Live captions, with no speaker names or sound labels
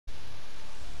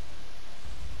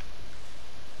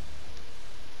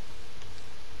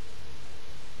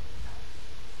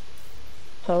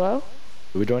Hello?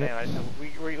 Are we doing it?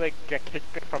 We like get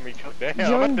kicked from each other. Damn,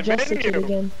 Join the Just a Kid venue.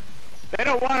 again. They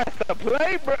don't want us to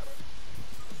play, bro.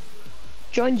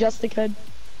 Join Just a Kid.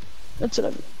 That's what I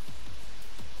mean.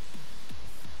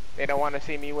 They don't want to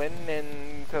see me win,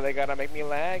 and so they gotta make me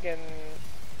lag, and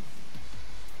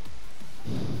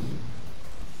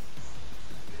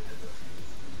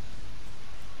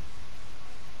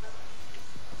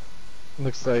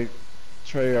Looks like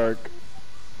Treyarch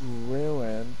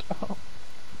ruined. Oh.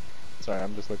 Sorry,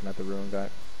 I'm just looking at the ruin guy.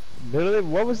 Literally,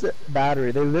 what was the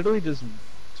battery? They literally just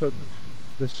took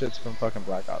the shits from fucking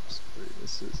Black Ops 3.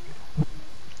 This is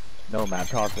Nomad,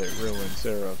 Prophet, Ruin,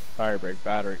 Zero, Firebreak,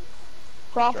 Battery.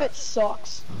 Prophet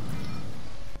sucks.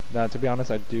 Now, to be honest,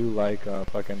 I do like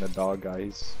fucking the dog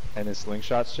guys and his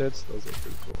slingshot shits. Those are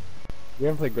pretty cool. We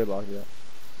haven't played Gridlock yet.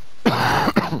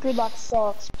 Gridlock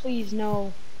sucks. Please,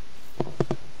 no.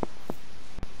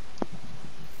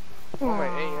 oh my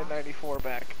A94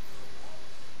 back.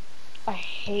 I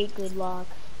hate Gridlock.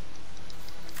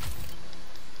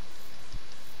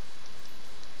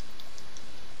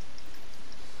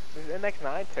 This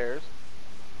MX9 tears.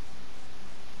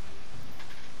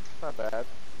 Not bad.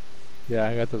 Yeah,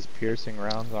 I got those piercing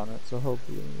rounds on it, so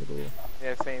hopefully it'll...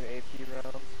 Yeah, same AP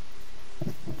round.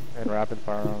 And rapid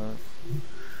fire on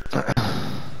it.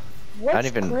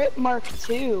 What's Grip Mark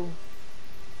 2?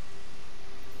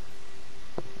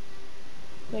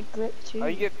 Like Grip 2? Oh,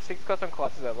 you get 6 custom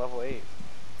classes at level 8.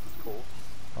 Cool.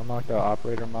 Unlock the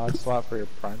operator mod slot for your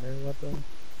primary weapon.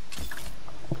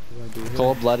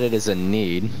 Cold-blooded is a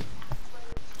need.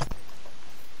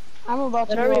 I'm about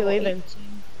to When are we leaving?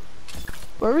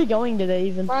 Where are we going today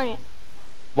even? Brian.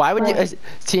 Why would you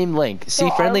team link? See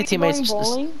So friendly are we teammates. going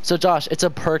bowling? So Josh, it's a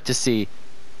perk to see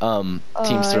teams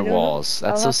I through don't know. walls.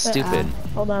 That's so I'll have to stupid.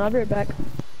 Hold on, I'll be right back.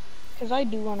 Cause I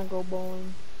do want to go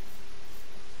bowling.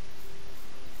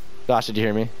 Josh, did you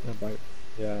hear me?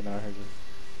 Yeah, no, I heard you.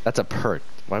 That's a perk.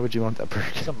 Why would you want that perk?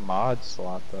 It's a mod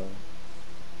slot though.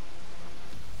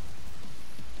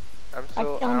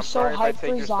 I'm so sorry if I hyped take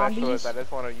for your zombies. specialist. I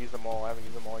just want to use them all. I haven't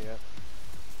used them all yet.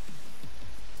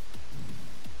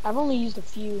 I've only used a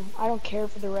few. I don't care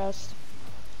for the rest.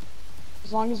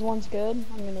 As long as one's good,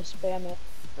 I'm gonna spam it.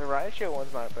 The riot shield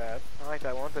one's not bad. I like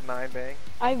that one. The 9 bang.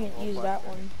 I haven't used that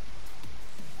one.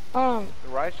 The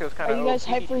riot shield's kind Are of you guys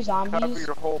hyped for Cover zombies?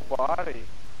 your whole body.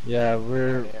 Yeah,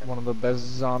 we're Yeah. one of the best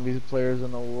zombies players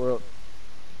in the world.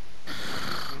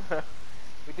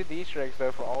 We did the Easter eggs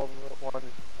though for all of the ones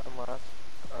on the last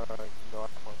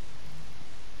one.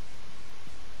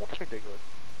 That's ridiculous.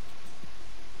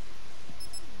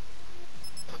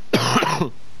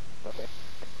 Okay.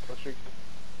 Let's re-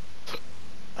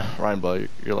 Ryan Blow,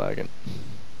 you're lagging.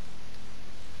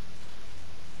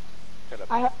 Shut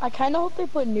up. I kind of hope they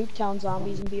put Nuketown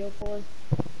zombies in BO4.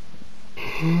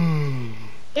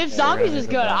 If Yeah, zombies we're is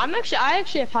gonna good, I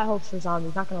actually have high hopes for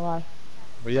zombies, not gonna lie.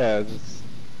 But yeah, it's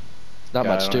Not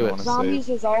Yeah, I much don't to wanna it. say Zombies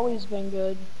has always been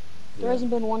good. There Yeah.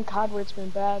 hasn't been one COD where it's been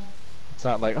bad. It's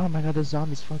not like, oh my god, the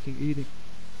zombies fucking eating.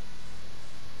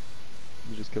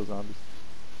 You just kill zombies.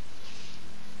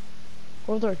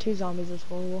 World War II zombies is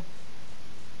horrible.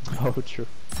 Oh, true.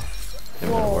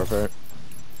 Infinite Warfare.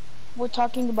 We're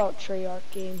talking about Treyarch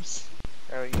games.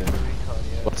 Oh, you didn't recon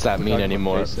yet. What's that mean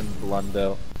anymore? Jason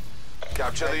Blundell.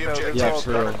 Capture the So objective. Yeah, there's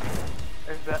true.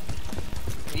 Is that?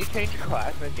 Can you change your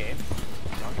class in the game?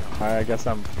 I guess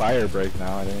I'm Firebreak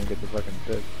now. I didn't get the fucking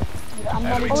pick. Dude, I'm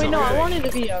not Enemy even Oh wait, no, I Okay. wanted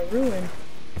to be a ruin.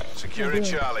 Securing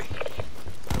Charlie.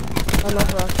 I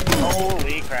love Russian.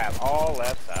 Holy crap! All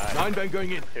left side. 9 bang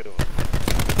going in. 2.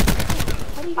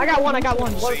 I got one.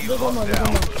 What, See there's one more, locked there's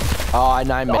one more. Oh, I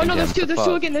 9 Oh made no, him. there's two, The there's two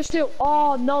fuck? again, there's two.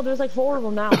 Oh no, there's like 4 of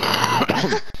them now.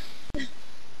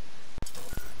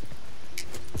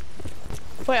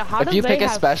 Wait, how If do you they pick a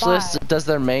have specialist, 5? does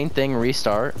their main thing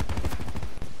restart?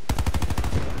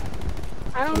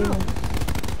 I don't know.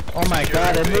 Oh my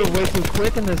god, I moved way too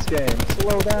quick in this game.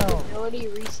 Slow down. Ability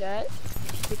reset.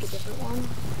 Pick a different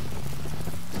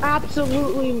one.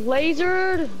 Absolutely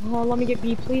lasered. Oh, let me get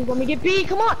B, please. Let me get B.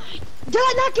 Come on. Did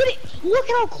I not get it? Look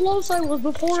at how close I was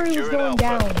before it was Securing going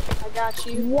Alpha. down. I got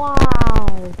you.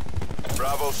 Wow.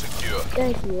 Bravo secure.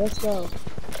 Thank you. Let's go.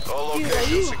 All Dude, are locations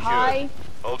you secure. high?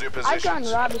 Hold your I've gotten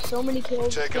positions. robbed with so many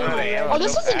kills. Take Damn him out. it. Oh,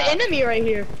 this is an enemy right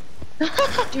here. Dude,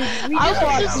 we I just was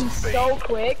lost just- them so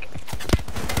quick.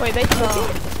 Wait, they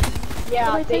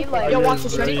Yeah, they like. Yo, watch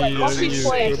this. Ready? Like, Watch these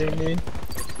plays. kidding me?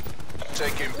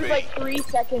 Taking It B. was like 3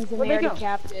 seconds and Where'd they they already go?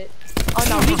 capped it. Oh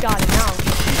no, we got it now.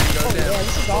 Oh yeah,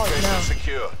 this is ours Location now.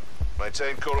 secure.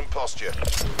 Maintain current posture.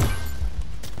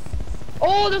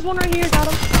 Oh, there's one right here. Got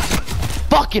him.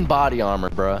 Fucking body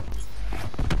armor, bruh.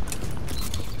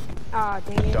 Ah,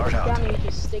 dang it. Dart You out. got me with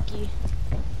this sticky.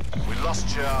 We lost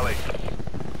Charlie.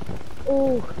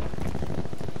 Oh.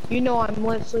 You know I'm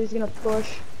lit, so he's gonna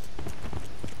push.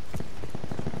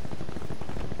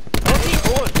 Don't be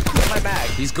bullet. Get my mag.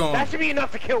 He's gone. That should be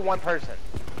enough to kill one person.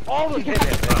 All of them hit him.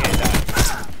 And he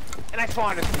died. And I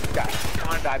spawned this guy.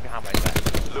 Spawn died behind my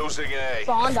side. Losing A.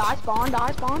 Spawn die, spawn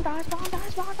die, spawn die, spawn die,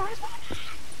 spawn die, spawn die.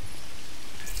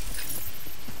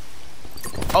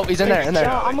 Oh, he's in there, in there.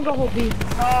 Yeah, I'm gonna go hold B.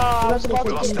 I was about We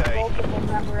to lost get A. both of them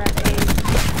that were at A.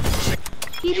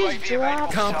 He just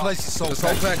dropped Can't place assault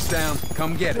packs down.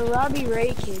 Come get the it. Robbie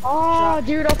Ray kid. Oh,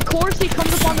 dude, of course he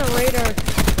comes up on the radar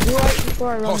right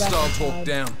before I run back. Hostile inside. talk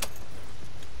down.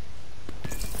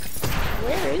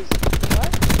 Where is he? What?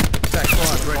 Attack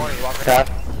fire ready. Morning, walker. Cap.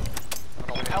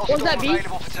 What's that B?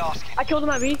 I killed him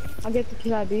at B. I'll get the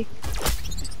kill at B.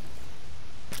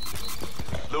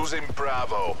 Losing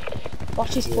Bravo.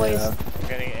 Watch these plays. Yeah. I'm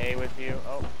getting A with you.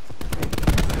 Oh.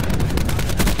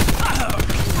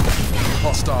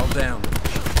 Hostile down.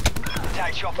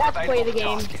 Let's play the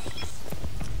game.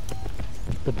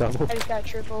 The double. I just got a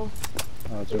triple.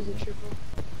 Oh, It was a triple.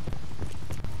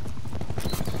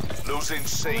 triple. Losing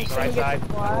C. Right side.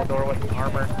 Middle door with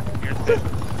armor. Here's this.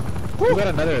 We got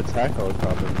another attack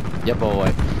helicopter. Yeah,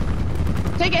 boy.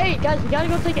 Take A, guys. We gotta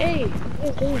go take A.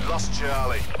 We lost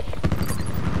Charlie.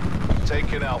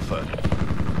 Taking Alpha.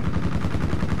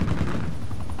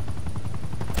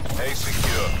 A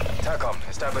secure. TACOM,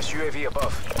 establish UAV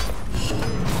above.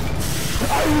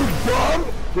 Are you dumb?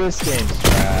 This game's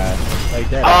trash. Like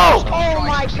that. Oh! Oh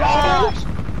my gosh!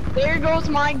 There goes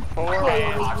my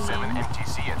Forehand.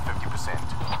 MTC at 50%.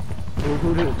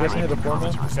 Who did it? Justin hit the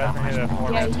foreman? Justin hit a Yeah,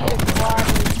 foreman. he hit a quad.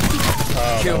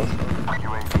 Kill.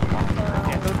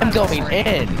 I'm going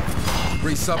in.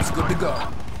 Resub's good to go.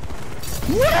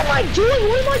 What am I doing?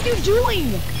 What am I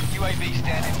doing? UAV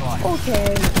standing by.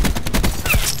 Okay.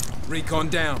 Recon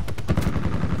down.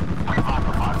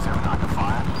 Viper 579 to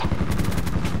fire.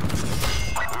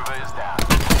 Mover is down.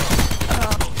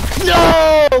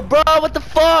 No, bro, what the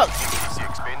fuck? TC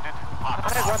expended. How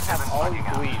did I run past all these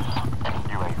leads?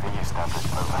 UAV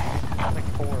established overhead. There's like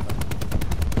 4 of them.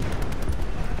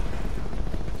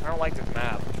 I don't like this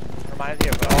map. Reminds me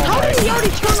of How did he already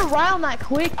turn around that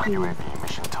quick, dude? UAV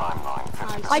mission timeline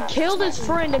 50%. I killed his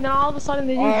friend and then all of a sudden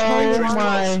they Oh turned around.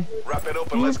 my. Wrap it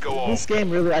up and let's go This off. game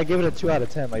really, I give it a 2 out of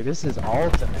 10. Like, this is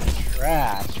ultimate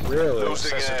trash, really.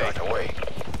 Losing Sensor A. data away.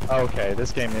 Okay,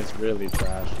 this game is really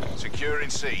trash. Securing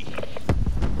C.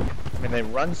 I mean, they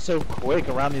run so quick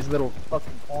around these little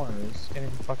fucking corners. Can't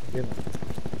even fucking get them.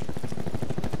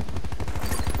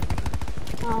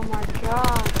 Oh my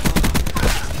god.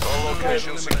 All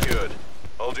locations secured.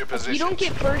 Hold your If position. you don't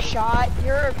get first shot,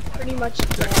 you're pretty much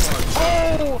dead.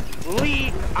 Oh,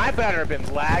 Lee! I better have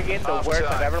been lagging the Half worst I've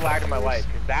time. ever lagged in my life.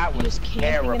 Cause that You was just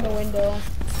camping in the terrible. window.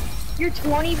 You're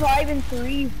 25 and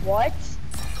 3. What?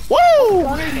 Woo!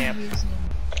 Gun are you Camp. using?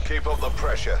 Keep up the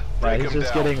pressure. Yeah, Break he's them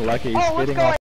just down. getting lucky. He's Oh, let's getting go off